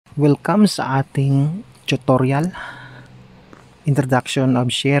Welcome sa ating tutorial, Introduction of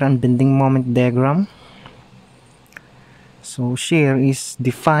Shear and Bending Moment Diagram. So shear is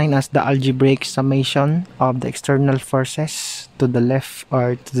defined as the algebraic summation of the external forces to the left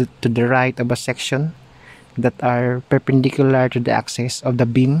or to the right of a section that are perpendicular to the axis of the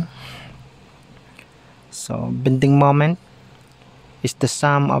beam. So bending moment is the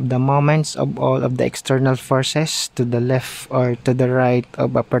sum of the moments of all of the external forces to the left or to the right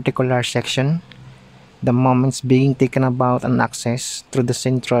of a particular section, the moments being taken about an axis through the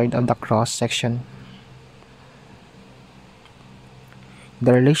centroid of the cross section.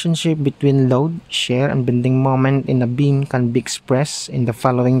 The relationship between load, shear, and bending moment in a beam can be expressed in the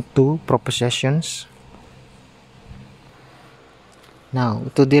following two propositions. Now,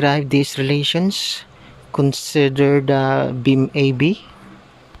 to derive these relations, consider the beam AB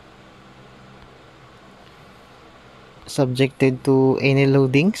subjected to any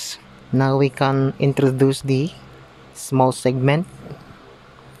loadings. Now we can introduce the small segment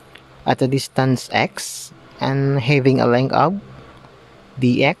at a distance x and having a length of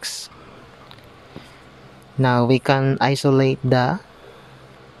dx. Now we can isolate the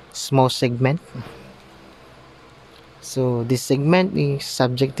small segment. So this segment is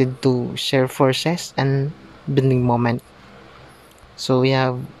subjected to shear forces and bending moment. So we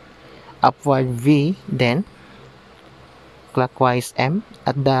have upward V, then clockwise M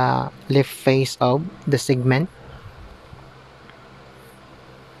at the left face of the segment.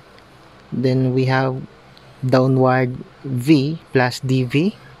 Then we have downward V plus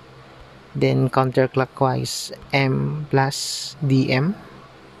dV, then counterclockwise M plus dM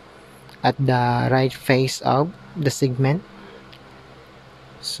at the right face of the segment.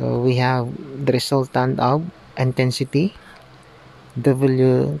 So we have the resultant of intensity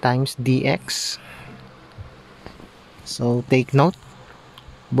W times dx. So take note,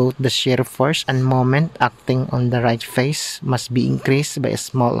 both the shear force and moment acting on the right face must be increased by a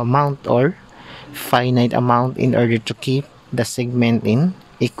small amount or finite amount in order to keep the segment in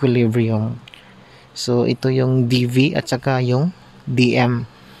equilibrium. So ito yung dV at saka yung dm.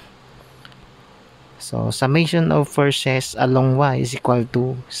 So summation of forces along y is equal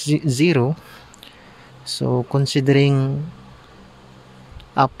to 0. So considering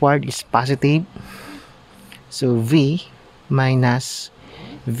upward is positive, so V minus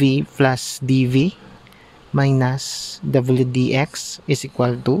V plus dV minus W dx is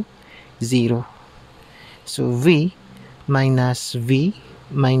equal to 0. So V minus V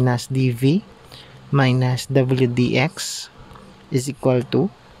minus dV minus W dx is equal to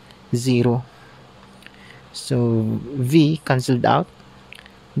 0. So V cancelled out.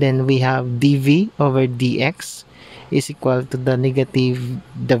 Then we have dV over dx is equal to the negative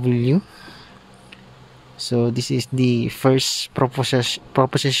W. So this is the first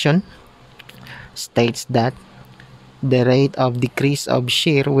proposition, states that the rate of decrease of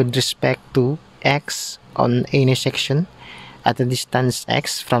shear with respect to x on any section at a distance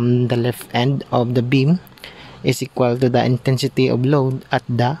x from the left end of the beam is equal to the intensity of load at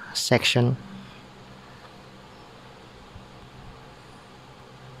the section.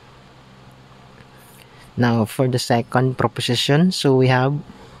 Now for the second proposition, so we have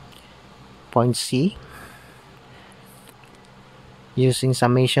point C. Using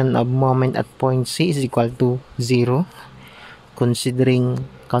summation of moment at point C is equal to 0. Considering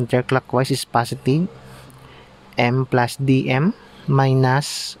counterclockwise is positive, M plus dm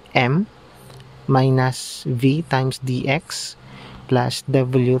minus M minus V times dx plus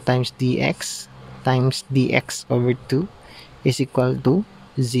W times dx times dx over 2 is equal to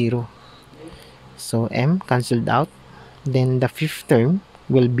 0. So M cancelled out. Then the fifth term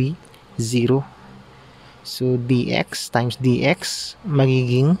will be 0. So dx times dx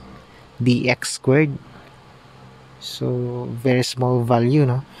magiging dx squared. So very small value,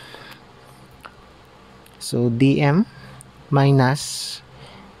 no? So dm minus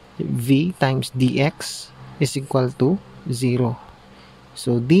v times dx is equal to 0.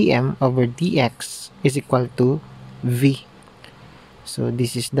 So dm over dx is equal to v. So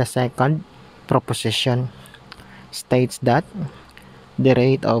this is the second proposition, states that the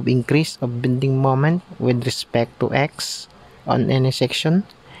rate of increase of bending moment with respect to x on any section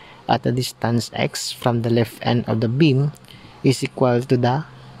at a distance x from the left end of the beam is equal to the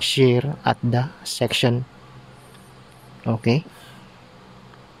shear at the section. Okay.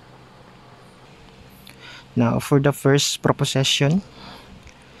 Now for the first proposition,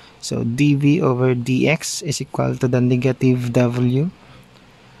 so dv over dx is equal to the negative w.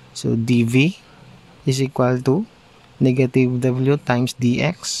 So dv is equal to negative w times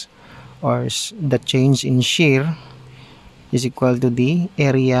dx, or the change in shear is equal to the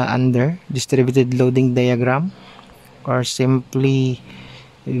area under distributed loading diagram, or simply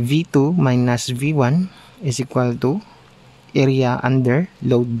V2 minus V1 is equal to area under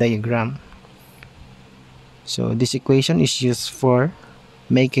load diagram. So this equation is used for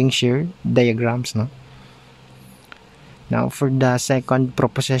making shear diagrams, no? Now for the second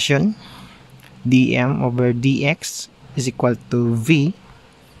proposition, dm over dx is equal to v.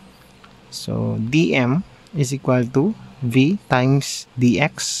 So dm is equal to v times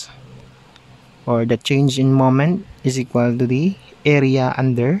dx, or the change in moment is equal to the area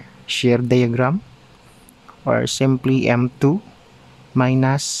under shear diagram, or simply m2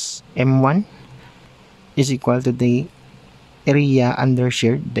 minus m1 is equal to the area under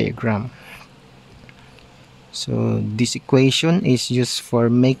shear diagram. So this equation is used for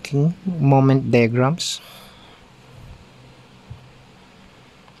making moment diagrams.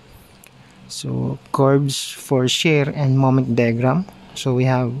 So curves for shear and moment diagram. So we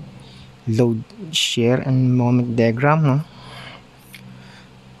have load, shear, and moment diagram, no?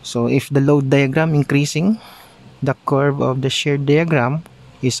 So if the load diagram increasing, the curve of the shear diagram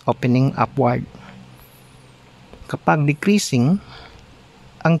is opening upward. Kapag decreasing,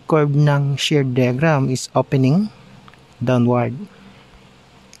 ang curve ng shear diagram is opening downward.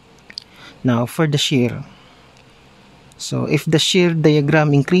 Now for the shear. So if the shear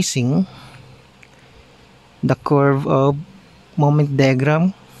diagram increasing, the curve of moment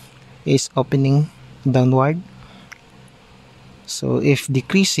diagram is opening downward. So if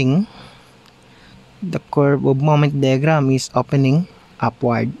decreasing, the curve of moment diagram is opening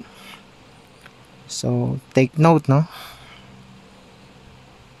upward. So take note, no?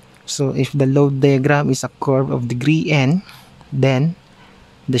 So if the load diagram is a curve of degree n, then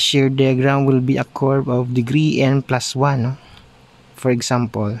the shear diagram will be a curve of degree n plus 1. No? For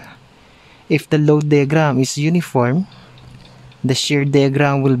example, if the load diagram is uniform, the shear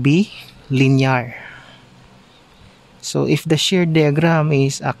diagram will be linear. So if the shear diagram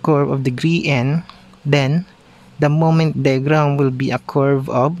is a curve of degree n, then the moment diagram will be a curve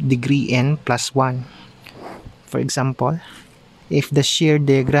of degree n plus 1. For example, if the shear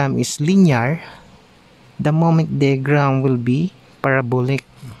diagram is linear, the moment diagram will be parabolic.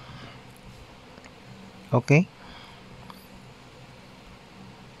 Okay?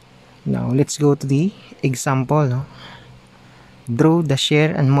 Now, let's go to the example. No? Draw the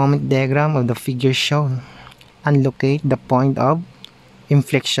shear and moment diagram of the figure shown and locate the point of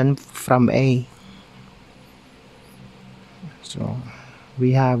inflection from A. So,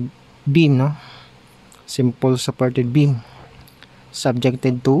 we have beam, no? Simple supported beam,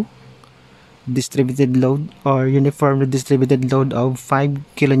 subjected to distributed load or uniformly distributed load of 5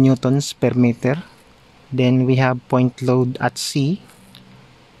 kilonewtons per meter. Then we have point load at C,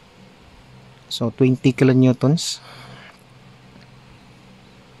 so 20 kilonewtons.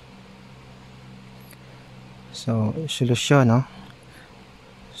 So solution, no?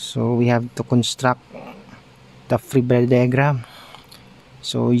 So we have to construct the free body diagram.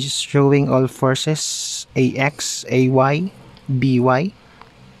 So just showing all forces AX, AY, BY.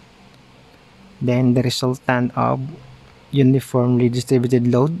 Then the resultant of uniformly distributed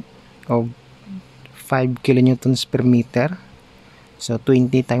load of 5 kilonewtons per meter. So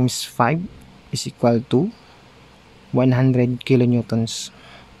 20 times 5 is equal to 100 kilonewtons.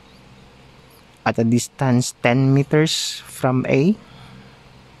 At a distance 10 meters from A.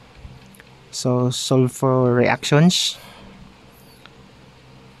 So solve for reactions.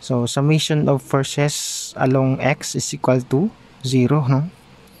 So summation of forces along X is equal to 0, no?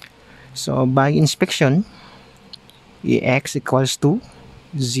 So by inspection, EX equals to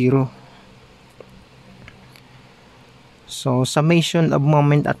 0. So summation of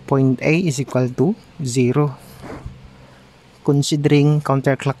moment at point A is equal to 0. Considering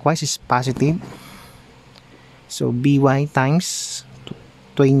counterclockwise is positive. So BY times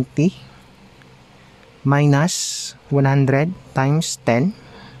 20 minus 100 times 10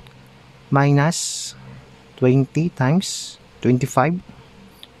 minus 20 times 25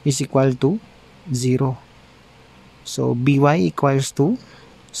 is equal to 0. So BY equals to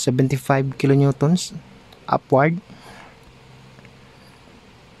 75 kilonewtons upward.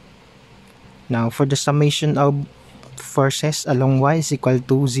 Now for the summation of forces along Y is equal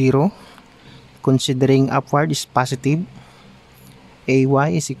to 0. Considering upward is positive, AY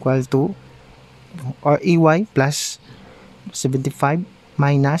is equal to, or EY plus 75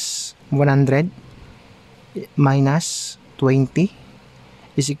 minus 100 minus 20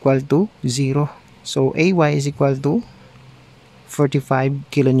 is equal to 0. So AY is equal to 45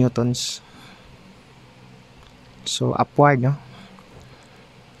 kilonewtons. So upward, no?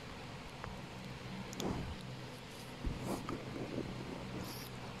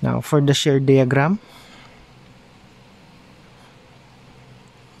 Now for the shear diagram,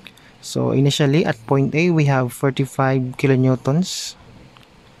 so initially at point A we have 45 kilonewtons.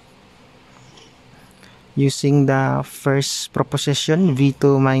 Using the first proposition,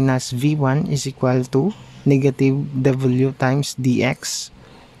 V2 minus V1 is equal to negative W times dx.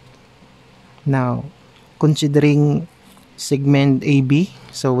 Now, considering segment AB,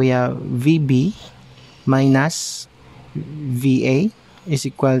 so we have VB minus VA is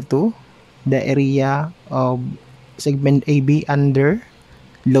equal to the area of segment AB under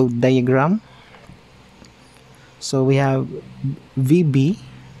load diagram. So we have VB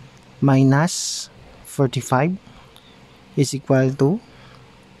minus 45 is equal to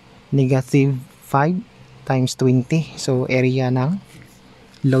negative 5 times 20. So, area ng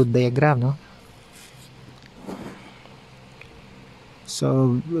load diagram, no?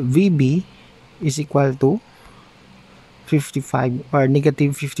 So, VB is equal to 55 or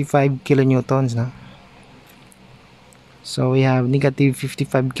negative 55 kilonewtons, no? So, we have negative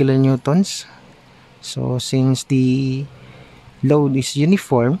 55 kilonewtons. So, since the load is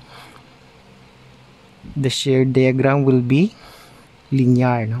uniform, the shear diagram will be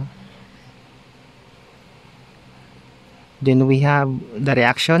linear, no? Then we have the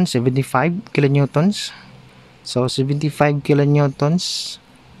reaction, 75 kilonewtons. So 75 kilonewtons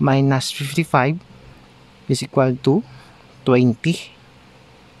minus 55 is equal to 20.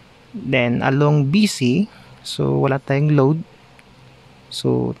 Then along BC, so wala tayong load.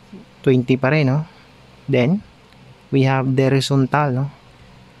 So 20 pa rin, no? Then we have the horizontal, no?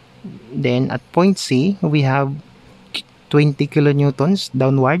 Then at point C, we have 20 kilonewtons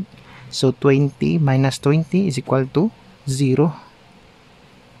downward. So 20 minus 20 is equal to 0.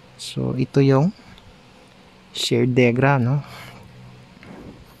 So ito yung shear diagram, no?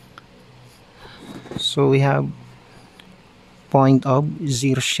 So we have point of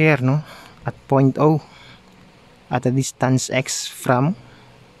zero shear, no? At point O, at a distance x from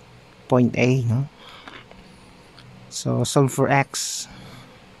point A, no? So solve for x.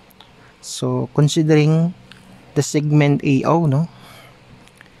 So considering the segment AO, no?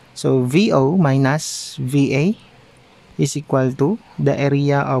 So VO minus VA is equal to the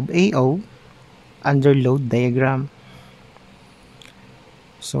area of AO under load diagram.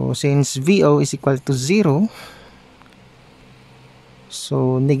 So since VO is equal to 0,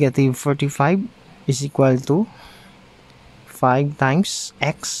 so negative 45 is equal to 5 times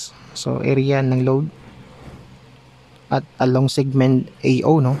x. So area ng load at along segment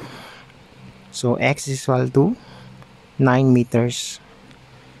AO, no? So x is equal to 9 meters.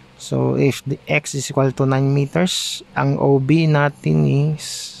 So if the x is equal to 9 meters, ang OB natin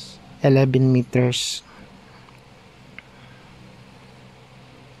is 11 meters.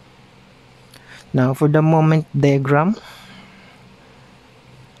 Now for the moment diagram,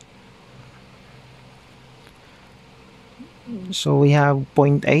 so we have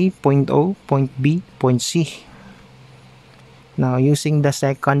point A, point O, point B, point C. Now using the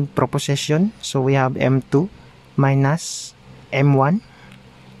second proposition, so we have M2 minus M1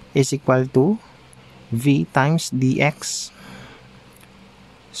 is equal to V times dx.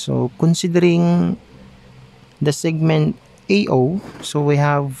 So considering the segment AO, so we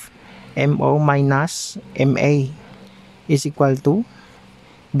have MO minus MA is equal to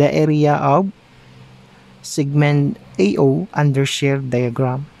the area of segment AO under shear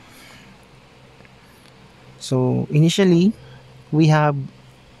diagram. So initially we have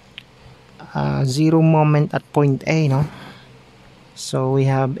zero moment at point A, no? So we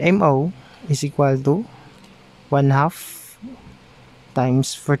have MO is equal to 1/2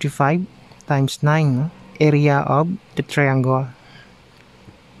 times 45 times 9, no? Area of the triangle.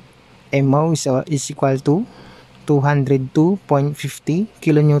 MO is equal to 202.50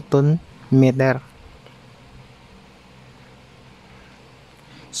 kilonewton meter.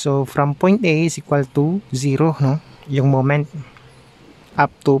 So from point A is equal to 0, no? Yung moment.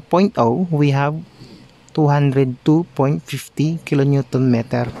 Up to point O, we have 202.50 kilonewton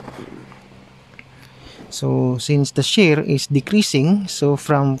meter. So since the shear is decreasing, so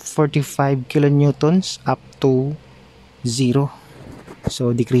from 45 kilonewtons up to 0.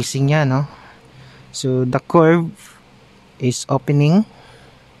 So decreasing yan, no? So the curve is opening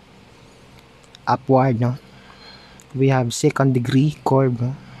upward, no? We have second degree curve,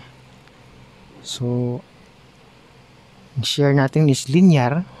 no? So shear natin is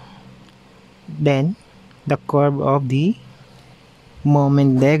linear. Then the curve of the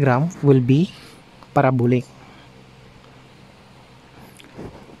moment diagram will be parabolic.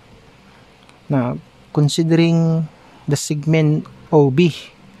 Now, considering the segment OB,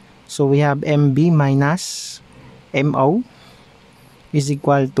 so we have MB minus MO is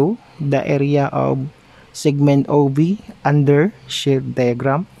equal to the area of segment OB under shear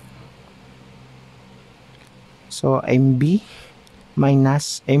diagram. So MB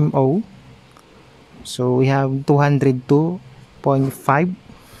minus MO. So we have 202.5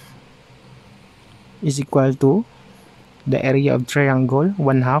 is equal to the area of triangle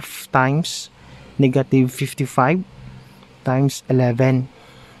 1/2 times negative 55 times 11.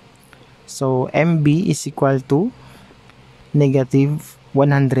 So MB is equal to negative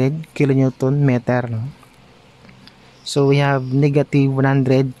 100 kilonewton meter. So we have negative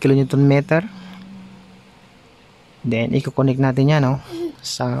 100 kilonewton meter. Then i-connect natin yan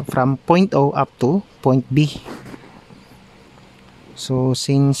from point O up to point B. So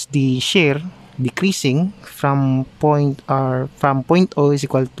since the shear decreasing from point O is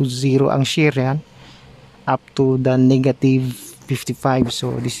equal to 0 ang shear yan up to the negative 55.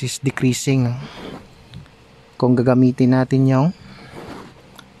 So this is decreasing. Kung gagamitin natin yung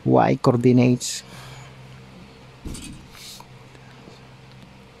y coordinates.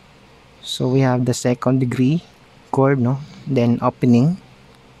 So we have the second degree chord, then opening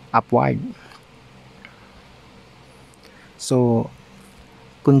upward. So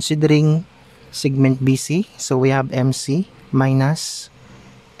considering segment BC, so we have MC minus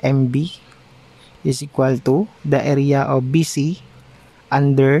MB is equal to the area of BC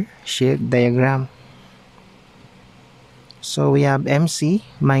under shear diagram. So we have MC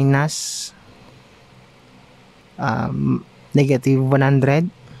minus negative 100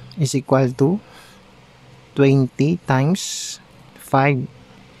 is equal to 20 times 5.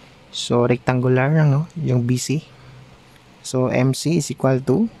 So rectangular lang yung BC. So MC is equal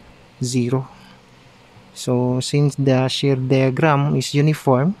to 0. So since the shear diagram is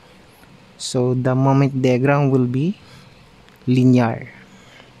uniform, so the moment diagram will be linear.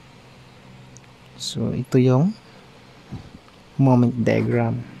 So ito yung moment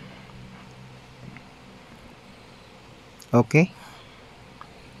diagram. Okay.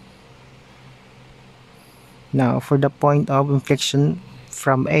 Now for the point of inflection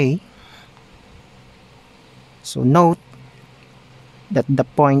from A, so note that the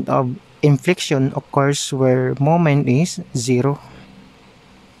point of inflection occurs where moment is 0.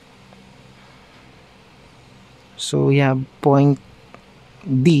 So we have point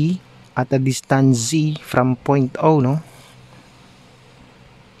D at a distance Z from point O,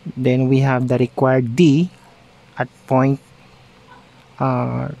 Then we have the required D at point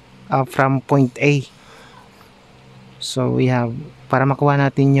from point A. So we have, para makuha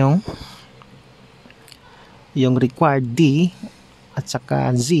natin yung required D at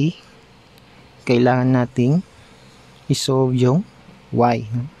saka Z, kailangan nating isolve yung Y.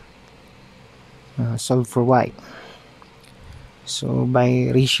 Solve for Y. So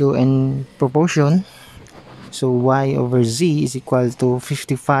by ratio and proportion, so Y over Z is equal to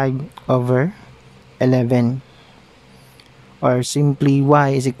 55 over 11. Or simply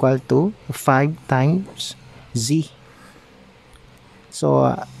Y is equal to 5 times Z. So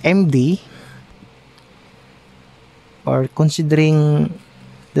MD, or considering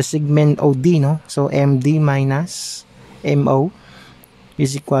the segment OD, so MD minus MO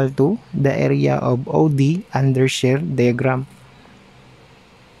is equal to the area of OD under shear diagram.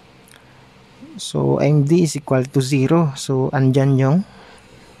 So MD is equal to 0. So andyan yung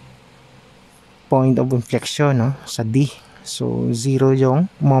point of inflection sa D. So 0 yung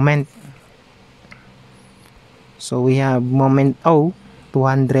moment. So we have moment O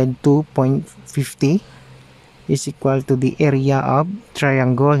 202.50 is equal to the area of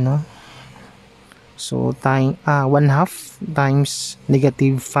triangle, So time 1/2 times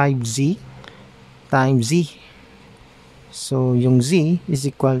negative 5Z times Z. So yung Z is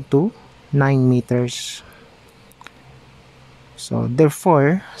equal to 9 meters. So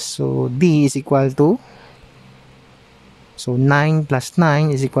therefore, so D is equal to, so 9 plus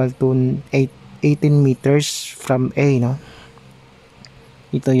 9 is equal to 18 meters from A,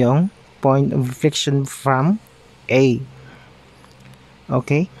 Ito yung point of inflection from A.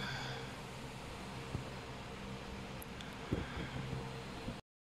 Okay?